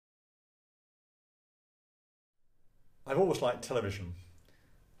I've always liked television.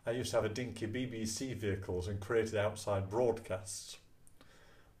 I used to have a dinky BBC vehicles and created outside broadcasts.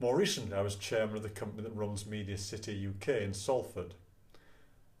 More recently, I was chairman of the company that runs Media City UK in Salford.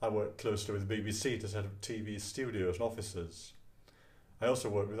 I worked closely with the BBC to set up TV studios and offices. I also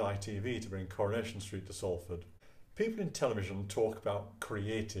worked with ITV to bring Coronation Street to Salford. People in television talk about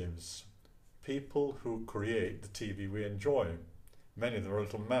creatives, people who create the TV we enjoy. Many of them are a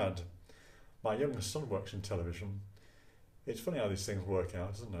little mad. My youngest son works in television. It's funny how these things work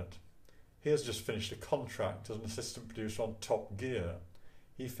out, isn't it? He has just finished a contract as an assistant producer on Top Gear.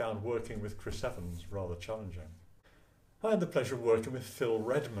 He found working with Chris Evans rather challenging. I had the pleasure of working with Phil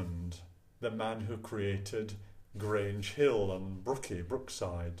Redmond, the man who created Grange Hill and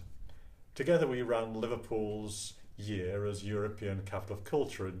Brookside. Together we ran Liverpool's year as European Capital of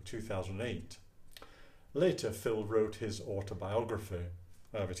Culture in 2008. Later Phil wrote his autobiography.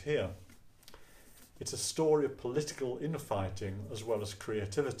 I have it here. It's a story of political infighting as well as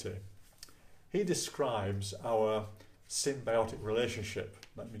creativity. He describes our symbiotic relationship.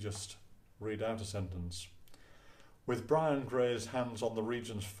 Let me just read out a sentence. With Bryan Gray's hands on the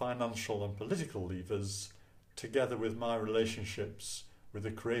region's financial and political levers, together with my relationships with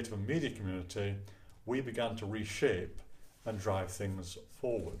the creative and media community, we began to reshape and drive things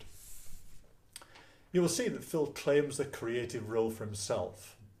forward. You will see that Phil claims the creative role for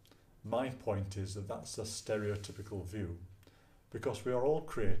himself. My point is that that's a stereotypical view, because we are all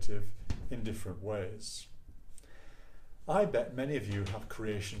creative in different ways. I bet many of you have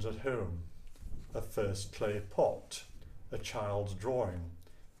creations at home. A first clay pot, a child's drawing,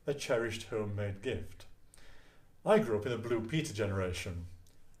 a cherished homemade gift. I grew up in the Blue Peter generation.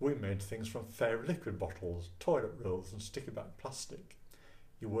 We made things from fairy liquid bottles, toilet rolls and sticky back plastic.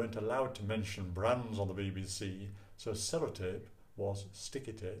 You weren't allowed to mention brands on the BBC, so sellotape was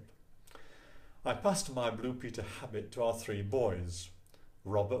sticky tape. I passed my Blue Peter habit to our three boys.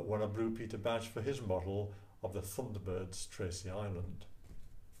 Robert won a Blue Peter badge for his model of the Thunderbirds Tracy Island.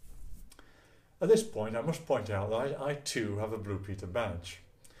 At this point, I must point out that I too have a Blue Peter badge.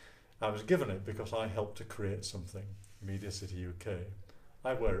 I was given it because I helped to create something, Media City UK.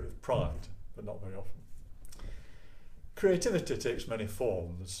 I wear it with pride, but not very often. Creativity takes many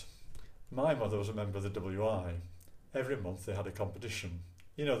forms. My mother was a member of the WI. Every month they had a competition.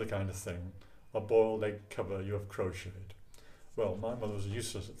 You know the kind of thing. A boiled egg cover you have crocheted. Well, my mother was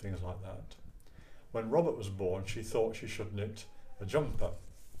useless at things like that. When Robert was born, she thought she should knit a jumper.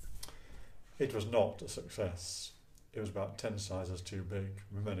 It was not a success. It was about 10 sizes too big,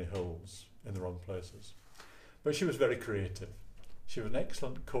 with many holes in the wrong places. But she was very creative. She was an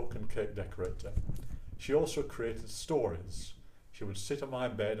excellent cook and cake decorator. She also created stories. She would sit on my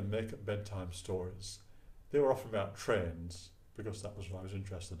bed and make up bedtime stories. They were often about trains, because that was what I was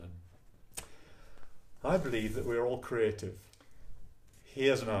interested in. I believe that we are all creative.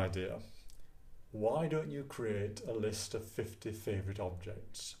 Here's an idea. Why don't you create a list of 50 favourite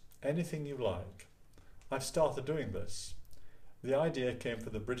objects? Anything you like. I've started doing this. The idea came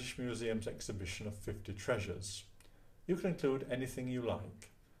from the British Museum's exhibition of 50 treasures. You can include anything you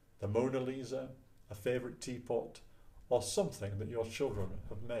like. The Mona Lisa, a favourite teapot, or something that your children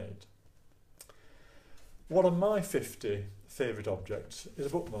have made. One of my 50 favourite objects is a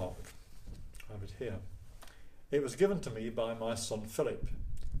bookmark. I have it here. It was given to me by my son Philip.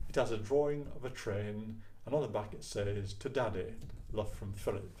 It has a drawing of a train, and on the back it says, "To Daddy, love from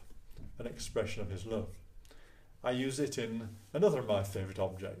Philip," an expression of his love. I use it in another of my favourite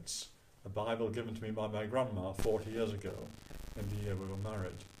objects, a Bible given to me by my grandma 40 years ago, in the year we were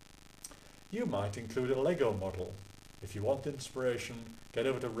married. You might include a Lego model. If you want inspiration, get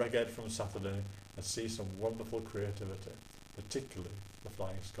over to Reg Ed from Saturday and see some wonderful creativity, particularly the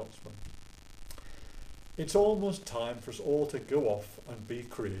Flying Scotsman. It's almost time for us all to go off and be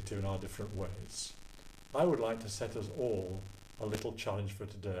creative in our different ways. I would like to set us all a little challenge for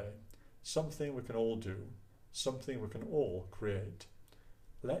today. Something we can all do, something we can all create.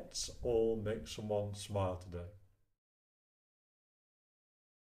 Let's all make someone smile today.